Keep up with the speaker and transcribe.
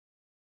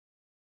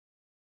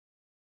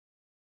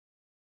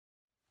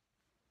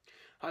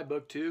Hi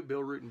BookTube,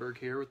 Bill Ruttenberg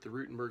here with the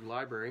Ruttenberg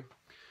Library.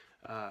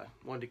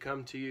 Wanted to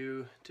come to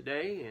you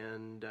today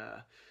and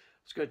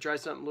was going to try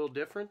something a little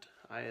different.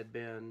 I had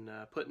been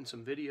putting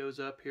some videos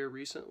up here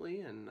recently,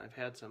 and I've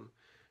had some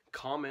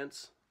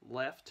comments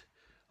left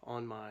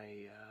on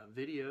my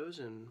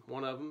videos, and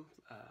one of them,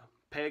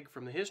 Peg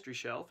from the History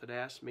Shelf, had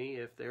asked me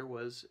if there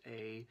was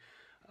a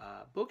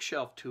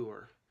bookshelf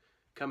tour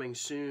coming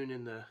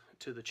soon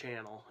to the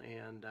channel,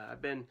 and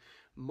I've been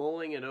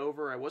mulling it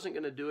over. I wasn't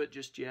going to do it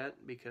just yet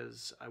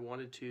because I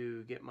wanted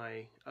to get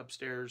my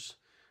upstairs,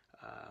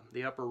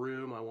 the upper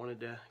room. I wanted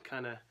to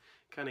kind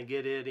of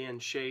get it in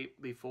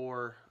shape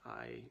before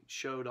I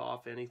showed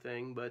off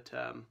anything, but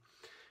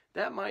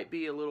that might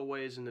be a little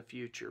ways in the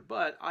future.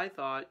 But I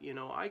thought, you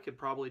know, I could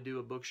probably do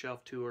a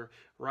bookshelf tour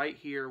right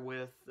here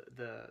with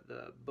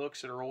the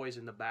books that are always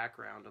in the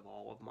background of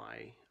all of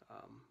my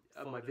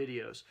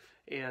videos.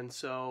 And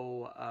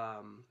so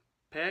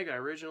Peg, I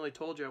originally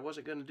told you I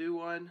wasn't going to do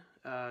one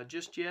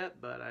just yet,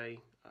 but I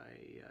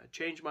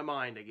changed my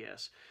mind, I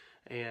guess.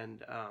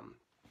 And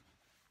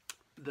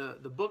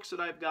the books that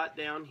I've got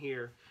down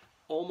here,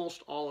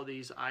 almost all of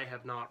these I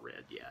have not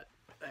read yet,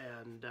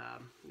 and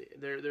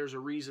there's a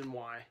reason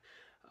why.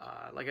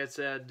 Like I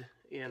said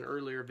in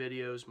earlier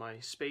videos, my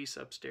space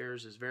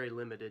upstairs is very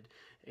limited,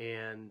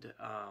 and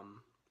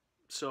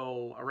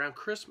so around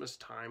Christmas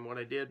time, what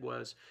I did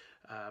was,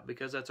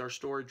 because that's our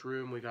storage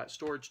room, we got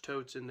storage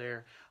totes in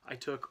there, I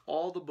took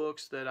all the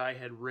books that I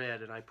had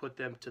read and I put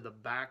them to the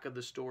back of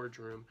the storage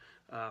room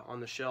on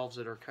the shelves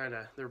that are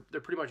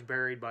they're pretty much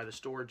buried by the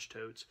storage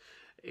totes.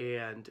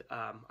 And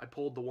I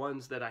pulled the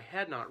ones that I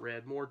had not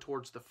read more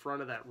towards the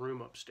front of that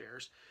room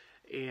upstairs.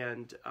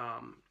 And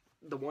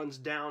the ones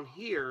down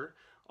here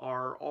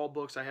are all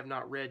books I have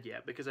not read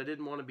yet, because I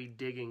didn't want to be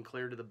digging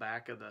clear to the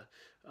back of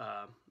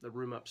the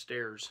room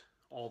upstairs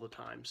all the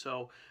time.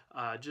 So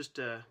just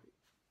to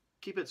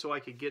keep it so I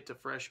could get to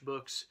fresh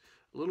books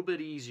a little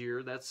bit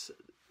easier, that's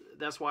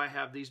why I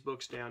have these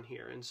books down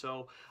here. And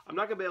so I'm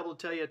not going to be able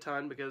to tell you a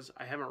ton because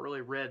I haven't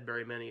really read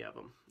very many of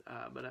them.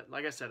 But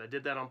like I said, I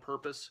did that on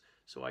purpose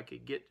so I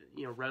could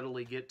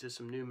readily get to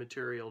some new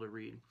material to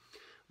read.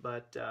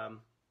 But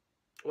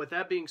with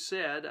that being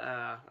said,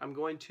 I'm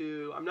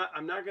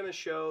not going to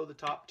show the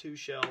top two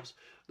shelves.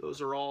 Those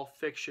are all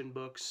fiction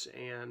books,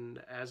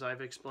 and as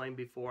I've explained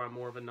before, I'm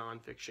more of a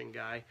nonfiction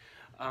guy.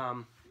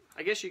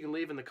 I guess you can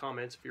leave in the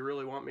comments if you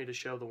really want me to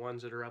show the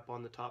ones that are up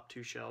on the top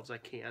two shelves. I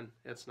can.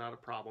 It's not a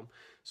problem.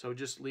 So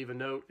just leave a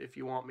note if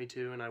you want me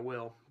to, and I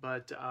will.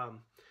 But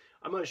I'm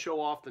going to show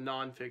off the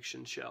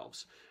nonfiction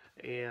shelves.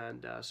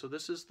 And so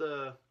this is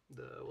the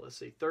let's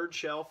see, third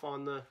shelf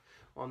on the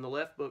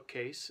left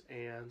bookcase,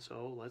 and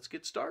so let's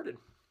get started.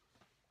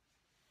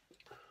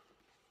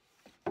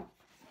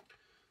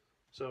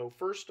 So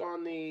first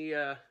on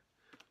the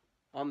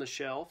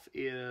shelf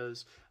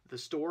is The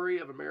Story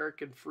of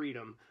American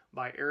Freedom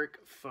by Eric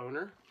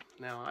Foner.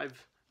 Now,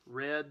 I've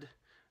read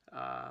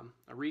a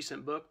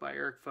recent book by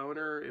Eric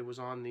Foner. It was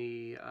on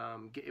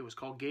it was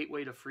called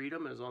Gateway to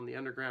Freedom. It was on the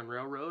Underground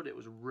Railroad. It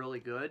was really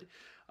good.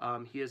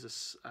 He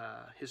is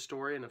a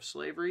historian of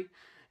slavery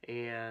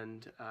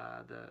and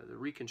the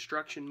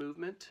Reconstruction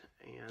movement.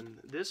 And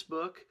this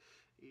book,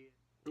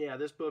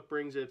 this book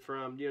brings it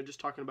from, just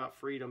talking about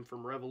freedom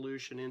from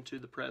revolution into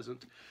the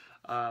present.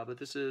 But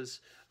this is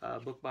a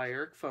book by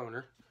Eric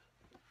Foner.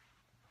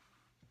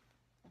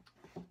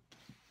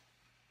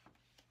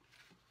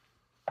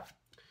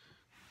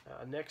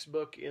 Next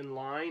book in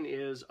line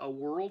is A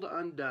World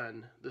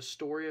Undone, The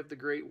Story of the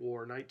Great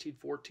War,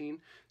 1914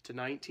 to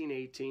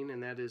 1918,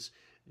 and that is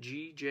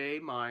G.J.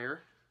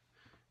 Meyer.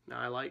 Now,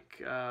 I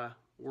like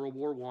World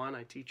War I.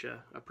 I teach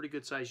a pretty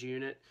good sized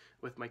unit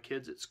with my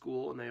kids at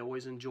school, and they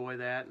always enjoy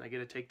that, and I get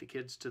to take the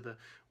kids to the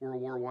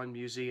World War I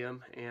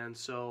museum. And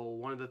so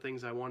one of the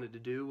things I wanted to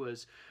do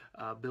was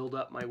build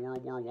up my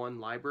World War I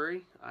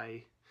library.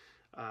 I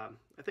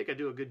think I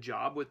do a good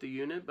job with the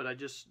unit, but I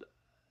just,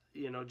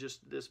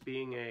 just this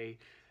being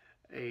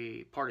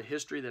a part of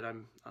history that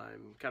I'm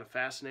kind of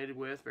fascinated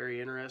with,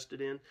 very interested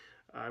in,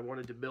 I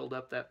wanted to build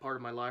up that part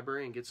of my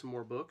library and get some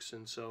more books,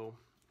 and so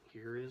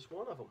here is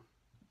one of them.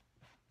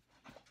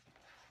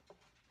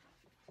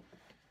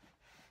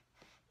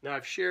 Now,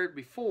 I've shared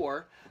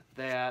before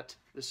that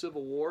the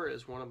Civil War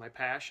is one of my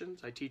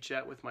passions. I teach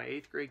that with my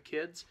 8th grade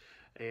kids,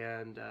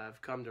 and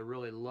I've come to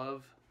really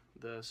love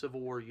the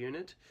Civil War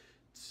unit.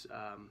 It's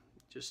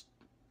just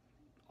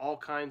all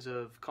kinds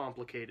of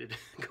complicated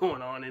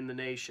going on in the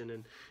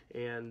nation,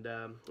 and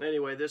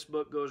anyway, this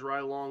book goes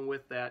right along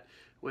with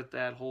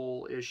that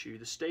whole issue.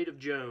 The State of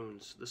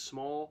Jones, the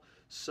small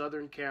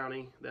southern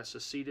county that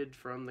seceded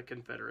from the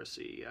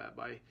Confederacy,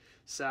 by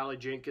Sally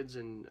Jenkins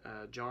and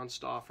John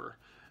Stauffer.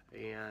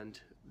 And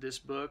this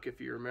book,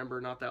 if you remember,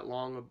 not that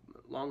long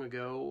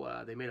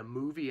ago, they made a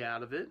movie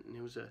out of it, and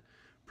it was a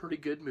pretty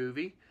good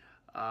movie.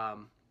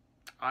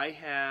 I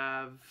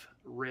have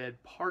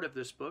read part of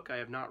this book. I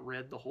have not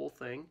read the whole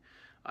thing.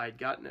 I had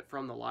gotten it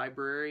from the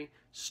library,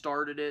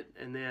 started it,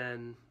 and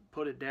then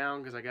put it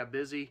down because I got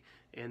busy,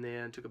 and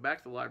then took it back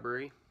to the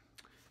library.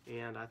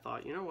 And I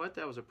thought, you know what,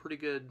 that was a pretty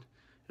good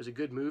was a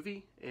good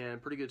movie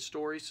and pretty good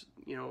stories.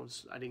 You know,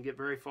 I didn't get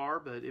very far,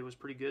 but it was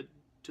pretty good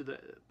to the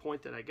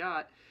point that I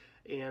got.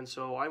 And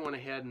so I went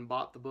ahead and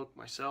bought the book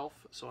myself,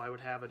 so I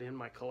would have it in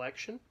my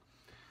collection.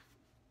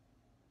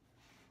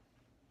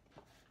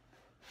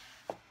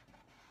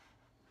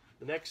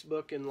 The next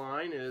book in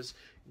line is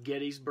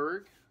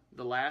Gettysburg,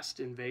 The Last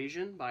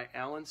Invasion by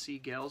Alan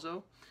C.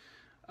 Gelzo.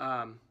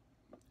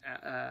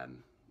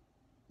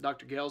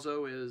 Dr.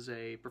 Gelzo is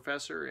a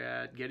professor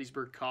at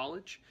Gettysburg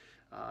College.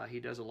 He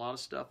does a lot of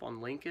stuff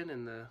on Lincoln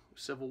and the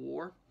Civil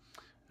War.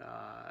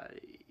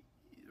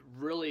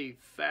 Really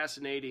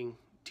fascinating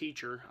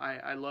teacher.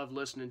 I love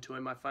listening to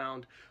him. I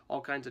found all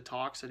kinds of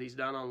talks that he's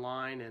done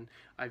online, and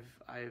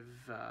I've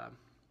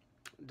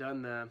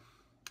done the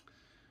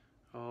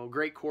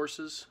great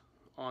courses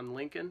on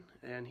Lincoln,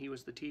 and he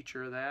was the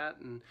teacher of that,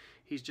 and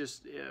he's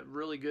just a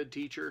really good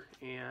teacher,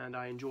 and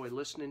I enjoy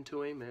listening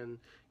to him, and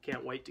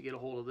can't wait to get a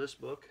hold of this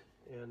book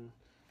and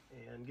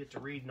get to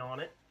reading on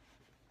it.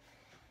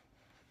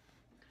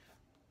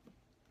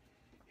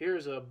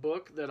 Here's a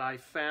book that I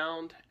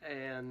found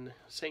in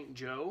St.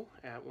 Joe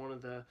at one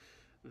of the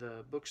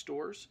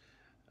bookstores,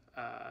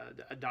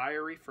 A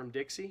Diary from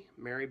Dixie,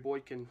 Mary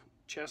Boykin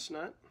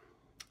Chestnut,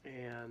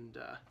 and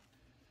of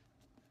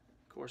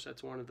course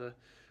that's one of the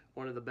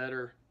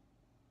better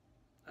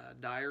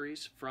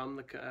diaries from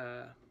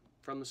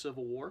the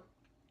Civil War,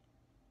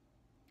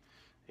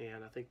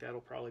 and I think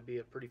that'll probably be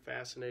a pretty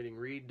fascinating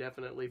read.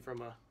 Definitely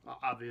from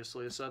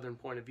obviously a Southern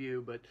point of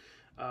view, but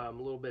a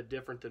little bit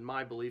different than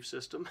my belief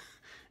system,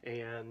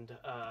 and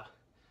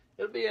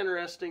it'll be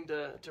interesting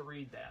to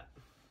read that.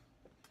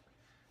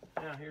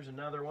 Now here's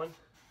another one,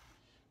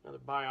 another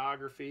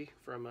biography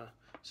from a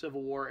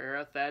Civil War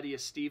era,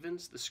 Thaddeus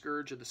Stevens, The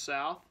Scourge of the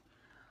South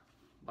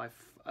by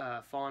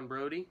Fawn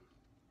Brodie.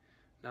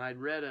 Now I'd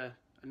read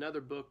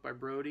another book by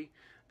Brodie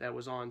that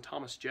was on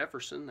Thomas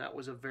Jefferson. That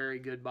was a very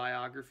good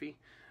biography,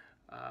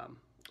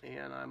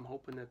 and I'm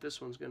hoping that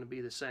this one's going to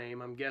be the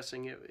same. I'm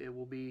guessing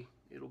it'll be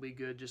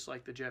good, just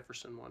like the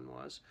Jefferson one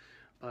was.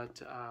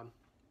 But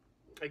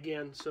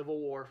again, Civil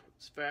War,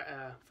 it's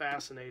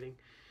fascinating.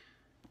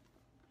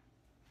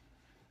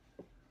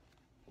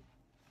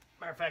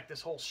 Matter of fact,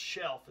 this whole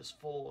shelf is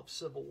full of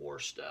Civil War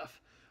stuff.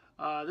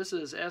 This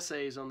is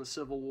Essays on the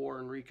Civil War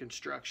and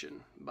Reconstruction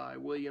by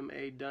William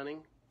A.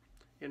 Dunning.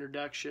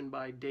 Introduction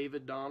by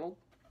David Donald.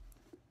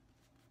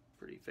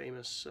 Pretty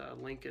famous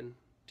Lincoln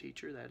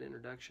teacher, that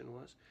introduction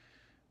was.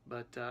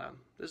 But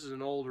this is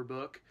an older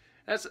book.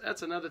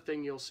 That's another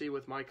thing you'll see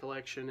with my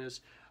collection is,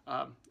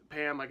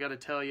 Pam, I got to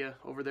tell you,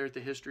 over there at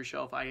the history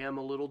shelf, I am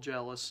a little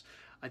jealous.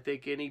 I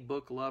think any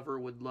book lover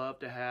would love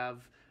to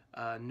have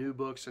new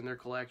books in their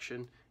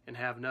collection and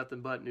have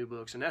nothing but new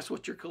books, and that's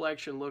what your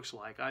collection looks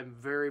like. I'm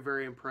very,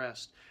 very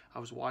impressed. I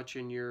was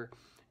watching your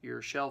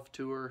shelf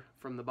tour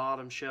from the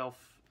bottom shelf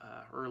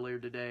earlier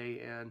today,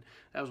 and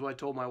that was what I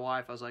told my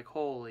wife. I was like,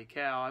 holy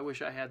cow, I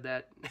wish I had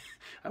that.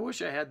 I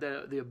wish I had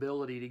the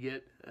ability to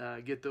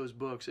get those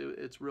books.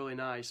 It's really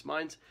nice.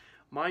 Mine's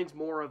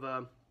more of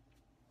a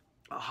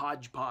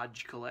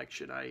hodgepodge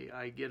collection.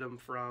 I get them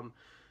from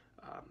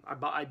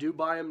I do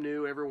buy them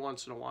new every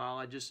once in a while.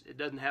 It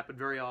doesn't happen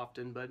very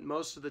often, but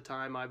most of the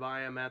time I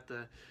buy them at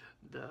the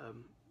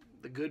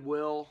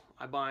Goodwill.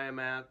 I buy them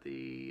at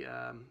the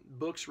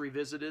Books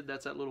Revisited.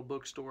 That's that little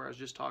bookstore I was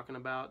just talking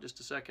about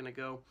just a second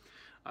ago.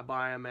 I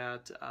buy them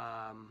at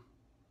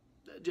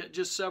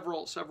just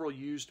several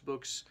used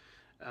books,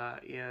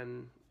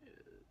 and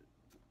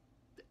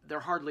they're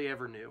hardly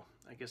ever new.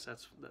 I guess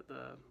that's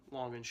the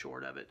long and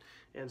short of it.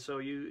 And so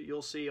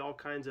you'll see all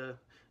kinds of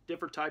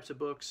different types of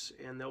books,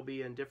 and they'll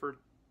be in different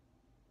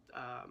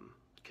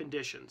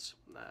conditions.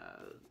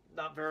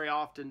 Not very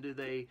often do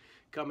they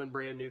come in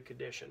brand new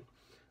condition,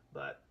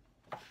 but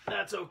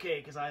that's okay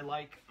because I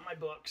like my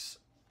books.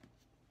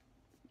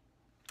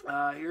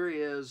 Here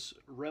is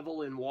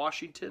Revel in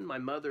Washington. My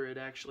mother had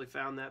actually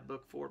found that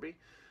book for me.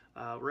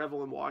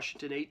 Revel in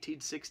Washington,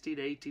 1860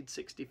 to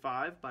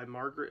 1865 by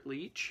Margaret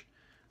Leach.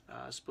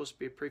 Supposed to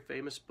be a pretty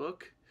famous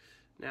book.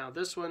 Now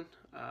this one,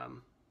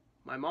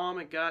 my mom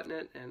had gotten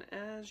it, and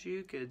as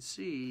you could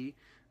see,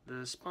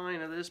 the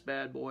spine of this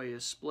bad boy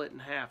is split in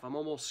half. I'm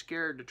almost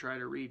scared to try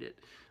to read it,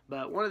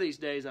 but one of these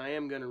days I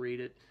am going to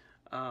read it.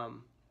 I've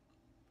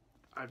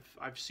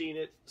seen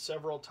it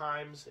several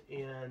times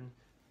in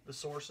the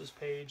sources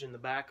page in the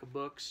back of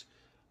books,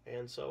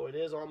 and so it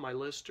is on my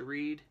list to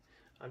read.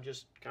 I'm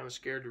just kind of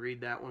scared to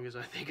read that one because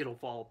I think it'll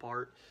fall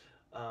apart.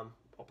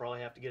 I'll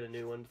probably have to get a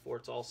new one before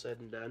it's all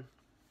said and done.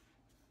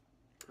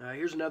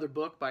 Here's another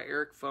book by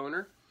Eric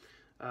Foner,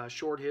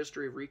 Short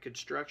History of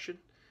Reconstruction,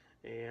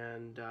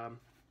 and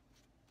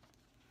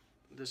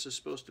this is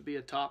supposed to be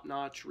a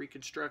top-notch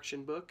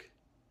Reconstruction book.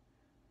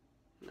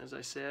 And as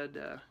I said,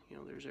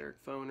 there's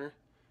Eric Foner.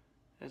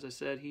 As I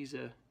said, he's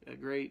a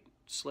great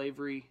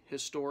slavery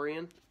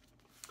historian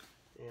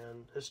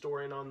and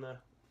historian on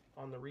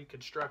the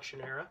Reconstruction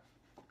era.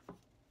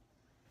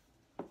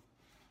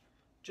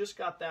 Just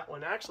got that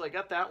one. Actually, I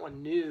got that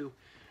one new,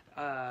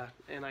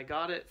 and I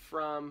got it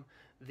from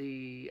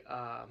the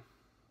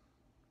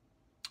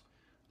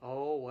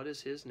Oh, what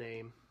is his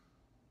name?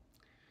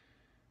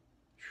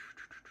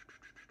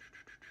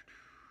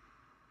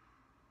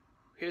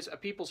 Here's A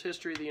People's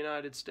History of the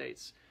United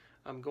States.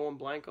 I'm going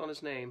blank on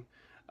his name.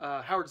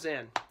 Howard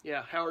Zinn.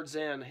 Yeah, Howard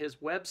Zinn, his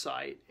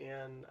website.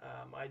 And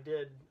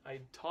I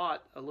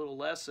taught a little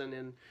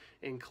lesson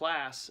in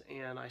class,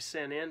 and I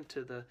sent in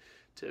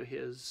to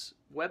his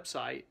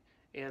website,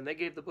 and they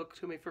gave the book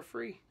to me for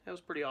free. That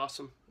was pretty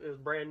awesome. It was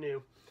brand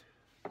new.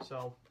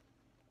 So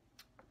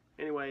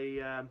anyway,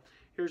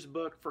 here's a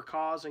book, For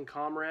Cause and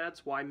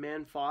Comrades, Why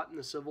Men Fought in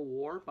the Civil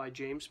War by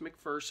James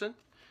McPherson.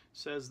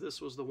 Says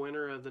this was the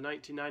winner of the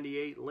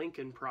 1998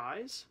 Lincoln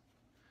Prize.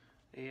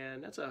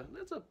 And that's a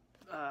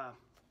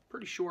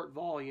pretty short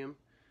volume.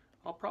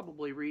 I'll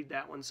probably read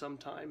that one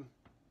sometime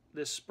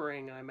this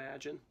spring, I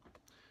imagine.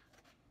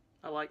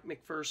 I like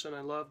McPherson. I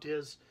loved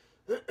his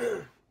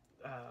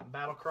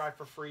Battle Cry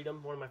for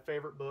Freedom, one of my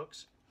favorite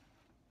books.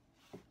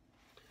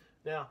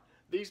 Now,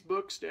 these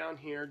books down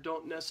here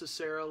don't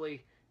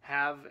necessarily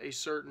have a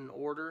certain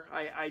order.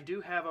 I do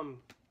have them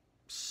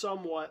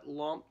somewhat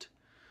lumped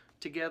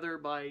together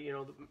by, you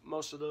know,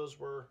 most of those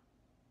were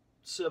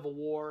Civil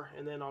War,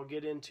 and then I'll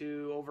get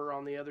into, over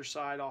on the other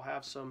side, I'll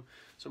have some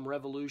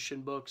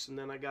Revolution books, and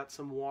then I got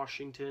some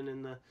Washington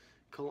in the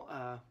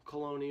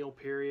colonial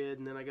period,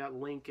 and then I got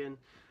Lincoln.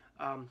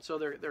 So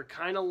they're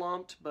kind of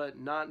lumped, but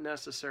not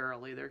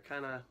necessarily. They're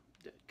kind of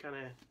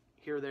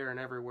here, there, and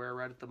everywhere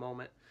right at the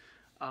moment.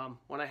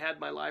 When I had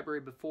my library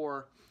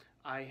before,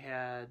 I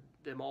had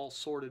them all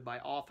sorted by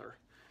author,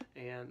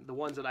 and the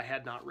ones that I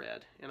had not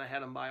read, and I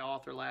had them by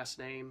author, last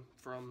name,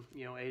 from,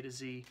 you know, A to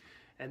Z.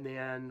 And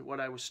then what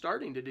I was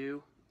starting to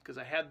do, because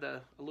I had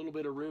a little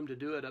bit of room to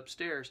do it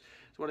upstairs,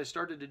 so what I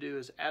started to do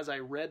is, as I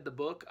read the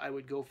book, I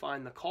would go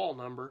find the call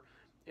number,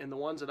 and the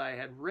ones that I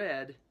had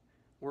read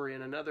were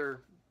in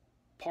another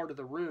part of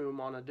the room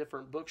on a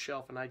different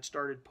bookshelf, and I'd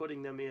started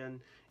putting them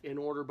in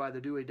order by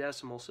the Dewey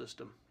Decimal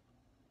System.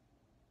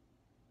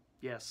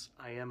 Yes,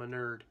 I am a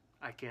nerd.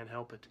 I can't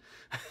help it.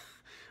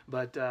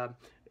 But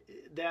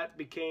that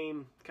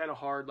became kind of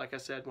hard, like I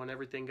said, when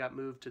everything got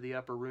moved to the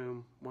upper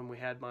room when we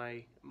had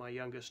my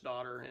youngest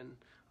daughter, and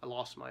I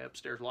lost my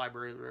upstairs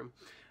library room.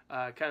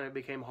 Kind of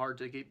became hard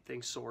to keep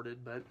things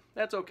sorted, but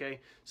that's okay.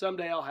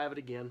 Someday I'll have it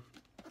again.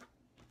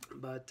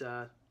 But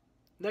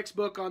next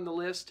book on the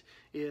list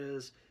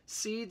is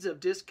Seeds of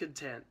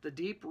Discontent, The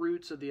Deep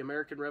Roots of the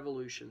American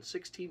Revolution,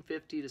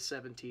 1650 to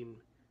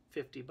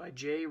 1750 by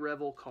J.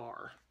 Revel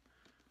Carr.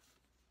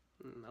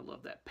 I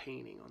love that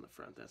painting on the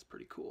front. That's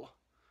pretty cool.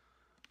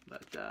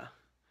 But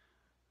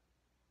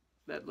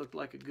that looked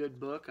like a good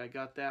book. I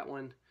got that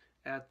one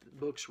at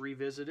Books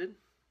Revisited.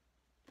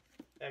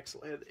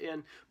 Excellent.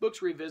 And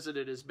Books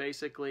Revisited is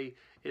basically,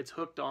 it's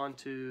hooked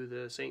onto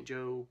the St.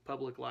 Joe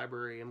Public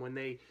Library, and when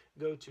they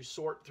go to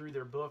sort through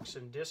their books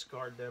and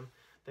discard them,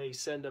 they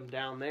send them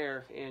down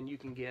there, and you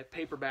can get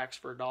paperbacks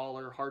for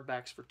 $1,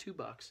 hardbacks for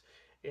 $2.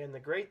 And the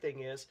great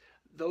thing is,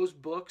 those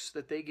books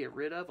that they get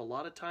rid of, a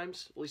lot of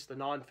times, at least the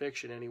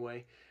nonfiction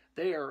anyway,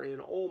 they are in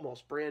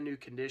almost brand new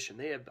condition.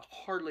 They have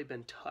hardly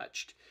been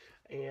touched.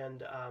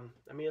 And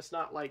I mean, it's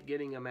not like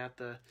getting them at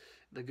the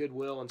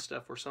Goodwill and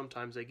stuff, where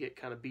sometimes they get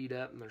kind of beat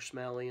up and they're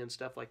smelly and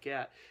stuff like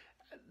that.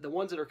 The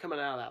ones that are coming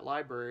out of that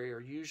library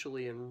are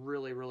usually in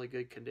really, really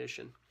good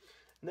condition.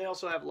 And they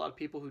also have a lot of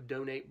people who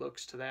donate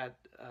books to that,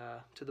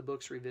 to the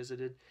Books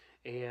Revisited,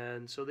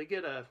 and so they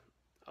get a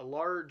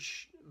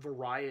large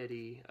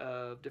variety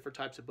of different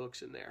types of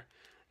books in there.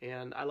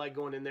 And I like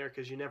going in there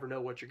because you never know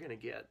what you're going to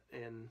get,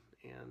 and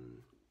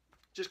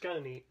just kind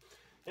of neat.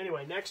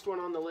 Anyway, next one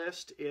on the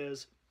list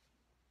is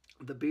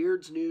The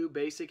Beard's New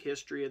Basic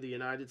History of the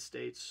United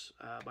States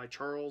by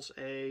Charles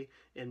A.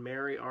 and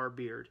Mary R.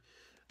 Beard.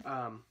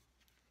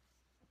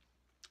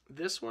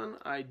 This one,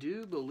 I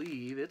do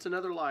believe, it's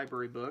another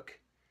library book.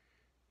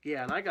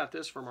 Yeah, and I got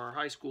this from our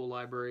high school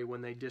library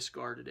when they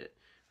discarded it.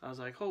 I was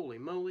like, holy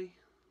moly,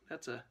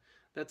 that's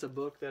a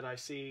book that I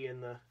see in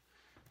the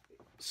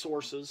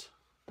sources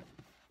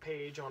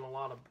page on a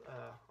lot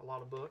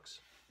of books.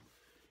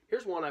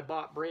 Here's one I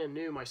bought brand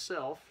new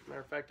myself. Matter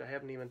of fact, I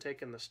haven't even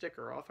taken the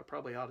sticker off. I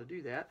probably ought to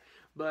do that.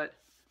 But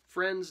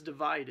Friends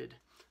Divided,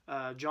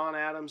 John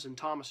Adams and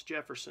Thomas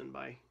Jefferson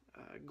by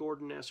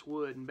Gordon S.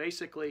 Wood. And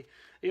basically,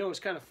 you know, it's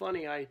kind of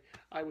funny. I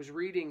was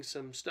reading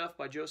some stuff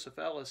by Joseph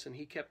Ellis, and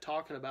he kept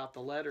talking about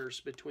the letters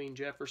between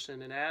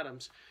Jefferson and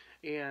Adams.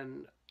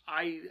 And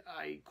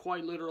I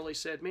quite literally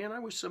said, man, I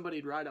wish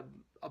somebody'd write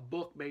a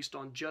book based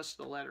on just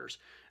the letters.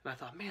 And I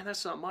thought, man, that's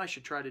something I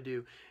should try to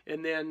do.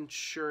 And then,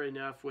 sure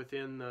enough,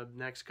 within the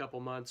next couple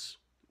months,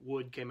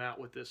 Wood came out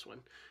with this one.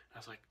 I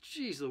was like,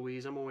 geez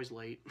Louise, I'm always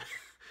late.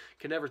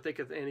 Can never think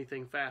of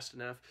anything fast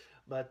enough.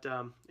 But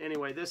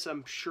anyway, this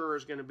I'm sure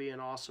is going to be an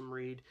awesome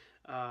read.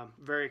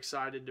 Very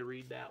excited to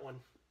read that one.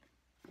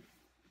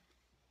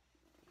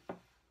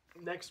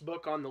 Next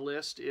book on the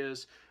list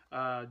is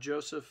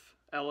Joseph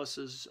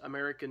Ellis's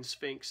American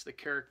Sphinx, The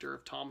Character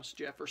of Thomas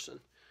Jefferson.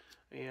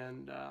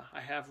 And I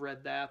have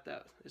read that.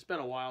 It's been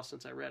a while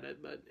since I read it,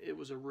 but it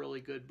was a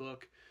really good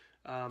book.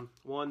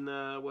 Won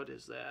the, what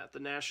is that? The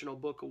National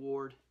Book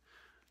Award.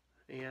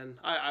 And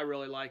I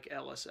really like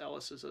Ellis.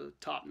 Ellis is a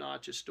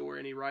top-notch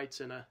historian. And he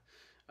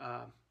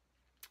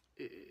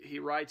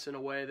writes in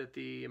a way that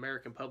the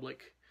American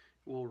public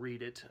will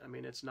read it. I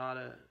mean, it's not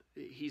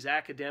he's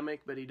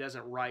academic, but he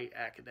doesn't write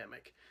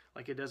academic.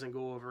 Like, it doesn't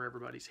go over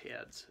everybody's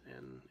heads,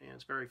 and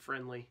it's very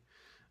friendly.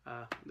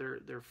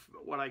 They're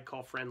what I'd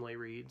call friendly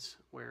reads,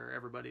 where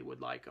everybody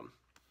would like them.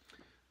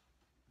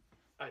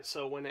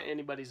 So when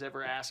anybody's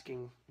ever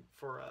asking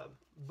for a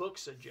book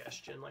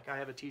suggestion, like I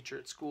have a teacher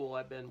at school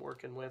I've been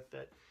working with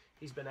that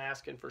he's been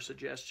asking for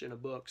suggestion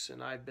of books,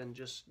 and I've been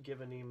just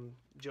giving him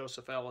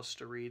Joseph Ellis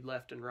to read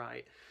left and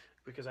right,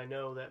 because I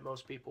know that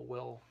most people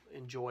will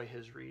enjoy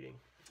his reading.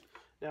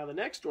 Now the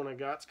next one I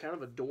got is kind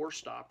of a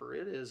doorstopper.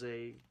 It is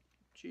a,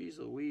 geez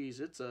Louise,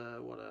 it's a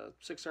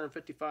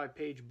 655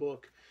 page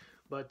book.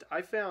 But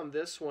I found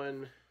this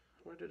one,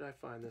 where did I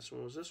find this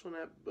one? Was this one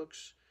at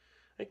Books?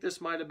 I think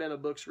this might have been a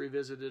Books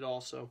Revisited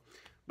also.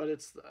 But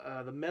it's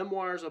The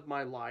Memoirs of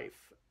My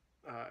Life,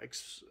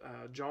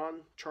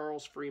 John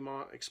Charles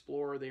Fremont,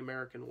 Explorer of the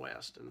American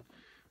West. And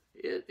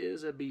it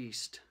is a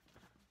beast.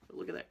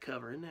 Look at that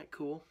cover, isn't that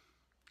cool?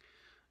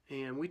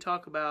 And we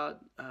talk about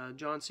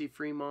John C.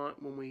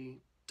 Fremont when we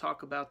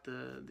talk about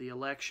the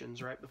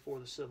elections right before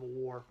the Civil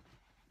War.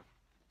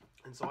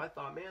 And so I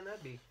thought, man,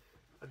 that'd be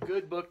a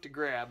good book to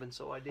grab, and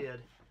so I did.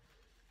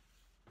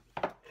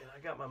 And I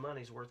got my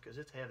money's worth because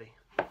it's heavy.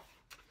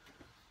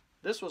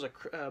 This was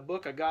a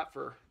book I got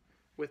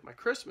with my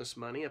Christmas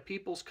money, A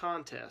People's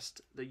Contest,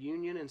 The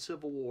Union and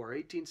Civil War,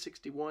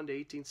 1861 to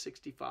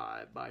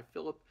 1865, by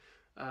Philip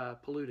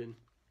Paludan,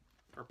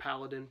 or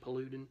Paladin,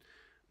 Paludan. I'm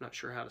not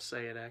sure how to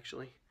say it,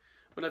 actually.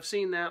 But I've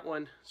seen that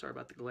one. Sorry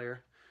about the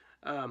glare.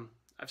 I've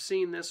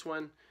seen this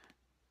one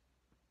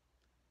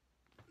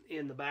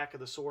in the back of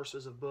the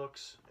sources of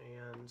books,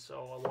 and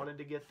so I wanted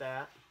to get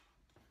that.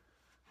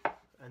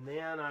 And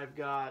then I've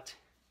got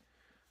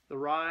The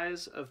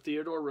Rise of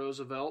Theodore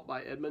Roosevelt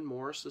by Edmund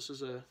Morris. This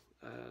is a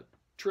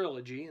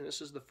trilogy, and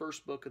this is the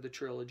first book of the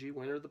trilogy,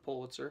 winner of the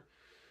Pulitzer.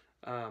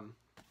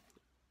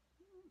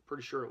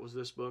 Pretty sure it was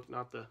this book,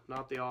 not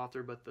the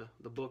author, but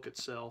the book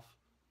itself.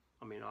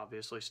 I mean,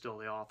 obviously still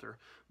the author,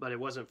 but it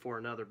wasn't for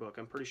another book.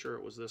 I'm pretty sure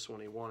it was this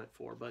one he won it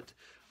for, but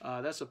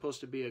that's supposed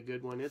to be a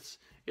good one. It's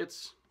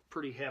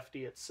pretty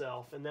hefty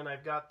itself. And then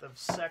I've got the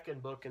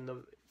second book in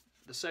the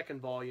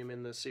second volume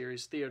in the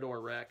series,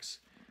 Theodore Rex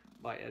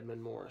by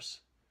Edmund Morris.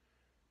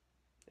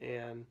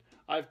 And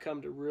I've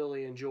come to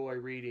really enjoy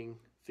reading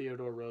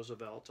Theodore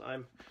Roosevelt.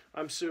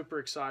 I'm super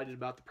excited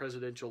about the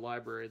presidential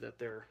library that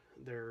they're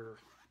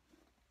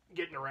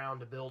getting around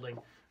to building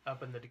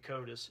up in the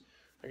Dakotas.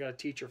 I got a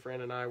teacher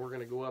friend and we're going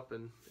to go up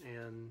and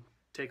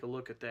take a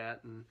look at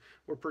that, and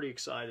we're pretty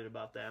excited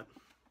about that.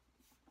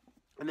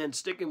 And then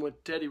sticking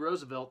with Teddy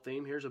Roosevelt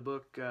theme, here's a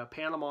book,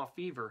 Panama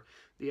Fever,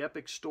 The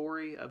Epic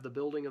Story of the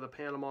Building of the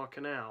Panama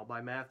Canal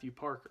by Matthew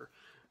Parker.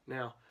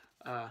 Now,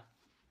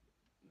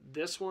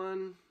 this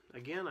one,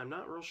 again, I'm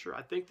not real sure.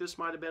 I think this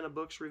might have been a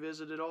Books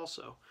Revisited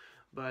also,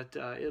 but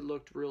it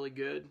looked really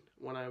good.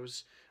 When I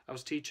was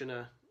teaching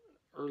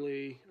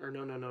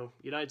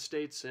United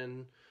States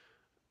and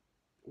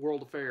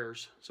World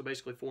Affairs, so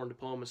basically foreign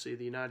diplomacy of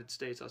the United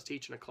States. I was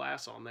teaching a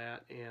class on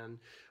that, and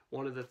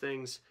one of the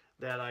things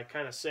that I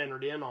kind of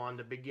centered in on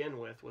to begin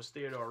with was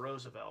Theodore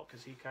Roosevelt,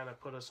 because he kind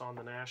of put us on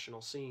the national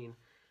scene.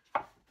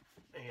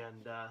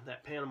 And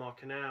that Panama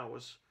Canal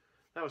was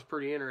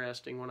pretty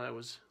interesting when I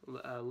was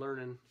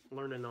learning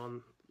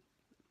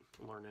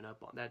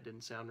up on that.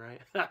 Didn't sound right.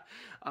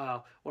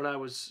 When I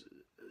was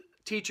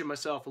teaching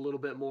myself a little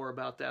bit more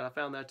about that, I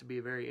found that to be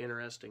a very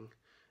interesting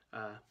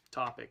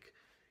topic.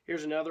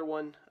 Here's another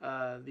one,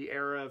 The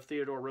Era of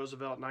Theodore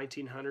Roosevelt,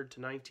 1900 to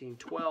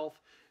 1912,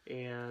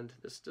 and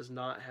this does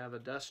not have a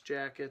dust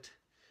jacket,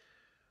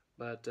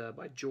 but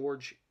by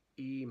George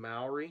E.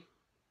 Mowry.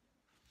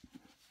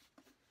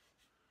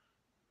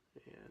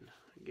 And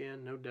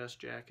again, no dust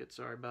jacket,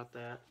 sorry about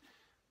that.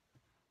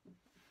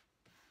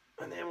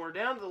 And then we're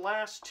down to the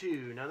last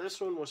two. Now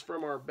this one was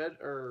from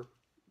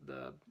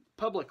the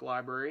public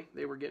library.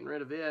 They were getting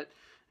rid of it.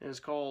 And it's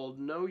called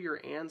Know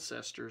Your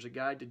Ancestors, A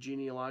Guide to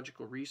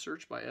Genealogical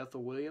Research by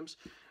Ethel Williams.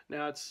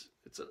 Now, it's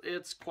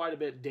quite a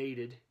bit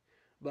dated,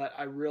 but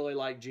I really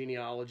like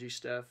genealogy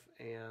stuff,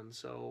 and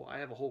so I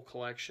have a whole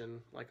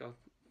collection, like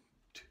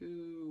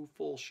 2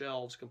 full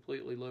shelves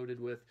completely loaded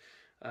with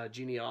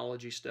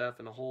genealogy stuff,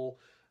 and a whole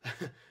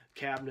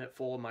cabinet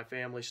full of my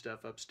family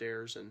stuff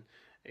upstairs,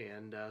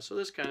 and so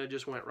this kind of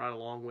just went right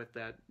along with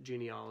that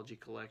genealogy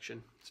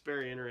collection. It's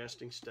very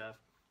interesting stuff.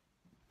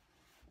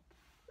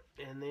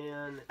 And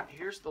then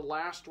here's the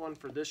last one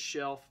for this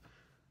shelf,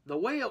 The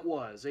Way It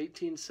Was,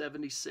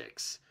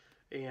 1876.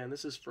 And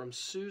this is from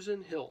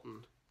Susan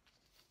Hilton.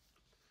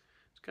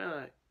 It's kind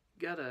of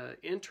got an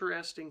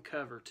interesting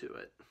cover to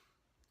it.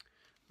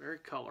 Very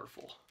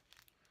colorful.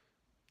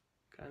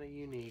 Kind of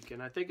unique.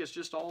 And I think it's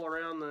just all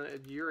around the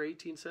year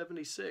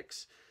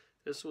 1876.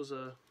 This was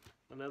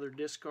another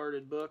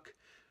discarded book.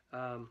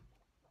 I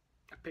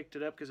picked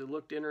it up because it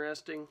looked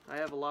interesting. I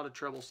have a lot of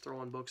troubles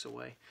throwing books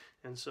away,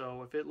 and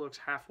so if it looks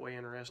halfway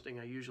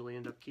interesting, I usually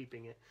end up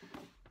keeping it.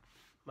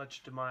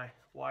 much to my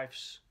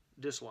wife's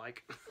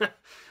dislike.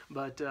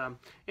 But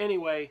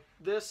anyway,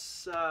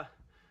 this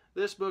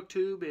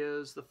BookTube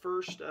is the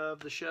first of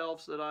the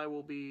shelves that I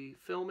will be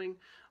filming.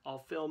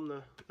 I'll film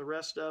the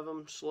rest of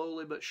them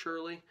slowly but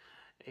surely,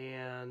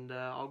 and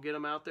I'll get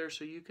them out there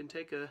so you can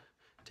take a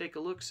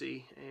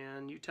look-see,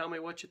 and you tell me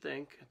what you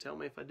think. Tell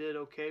me if I did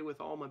okay with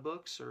all my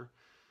books or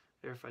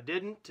if I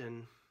didn't,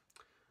 and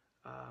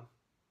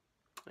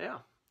yeah.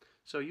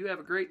 So you have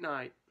a great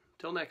night.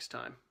 Till next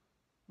time.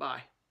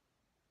 Bye.